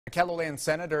KELOLAND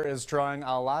senator is drawing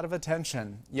a lot of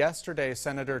attention. Yesterday,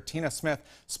 Senator Tina Smith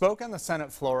spoke on the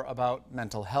Senate floor about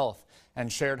mental health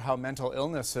and shared how mental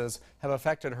illnesses have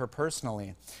affected her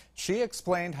personally. She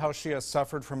explained how she has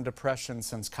suffered from depression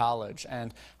since college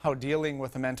and how dealing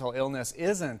with a mental illness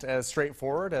isn't as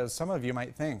straightforward as some of you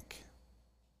might think.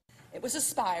 It was a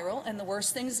spiral, and the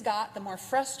worse things got, the more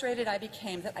frustrated I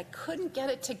became that I couldn't get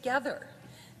it together.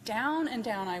 Down and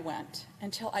down I went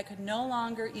until I could no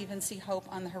longer even see hope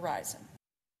on the horizon.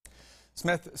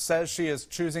 Smith says she is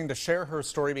choosing to share her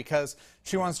story because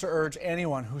she wants to urge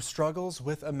anyone who struggles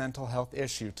with a mental health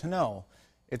issue to know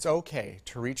it's okay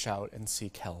to reach out and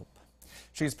seek help.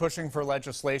 She's pushing for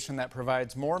legislation that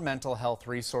provides more mental health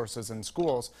resources in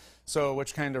schools. So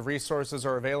which kind of resources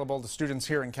are available to students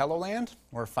here in KELOLAND?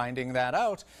 We're finding that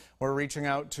out. We're reaching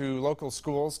out to local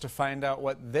schools to find out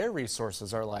what their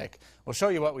resources are like. We'll show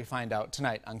you what we find out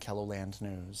tonight on KELOLAND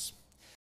News.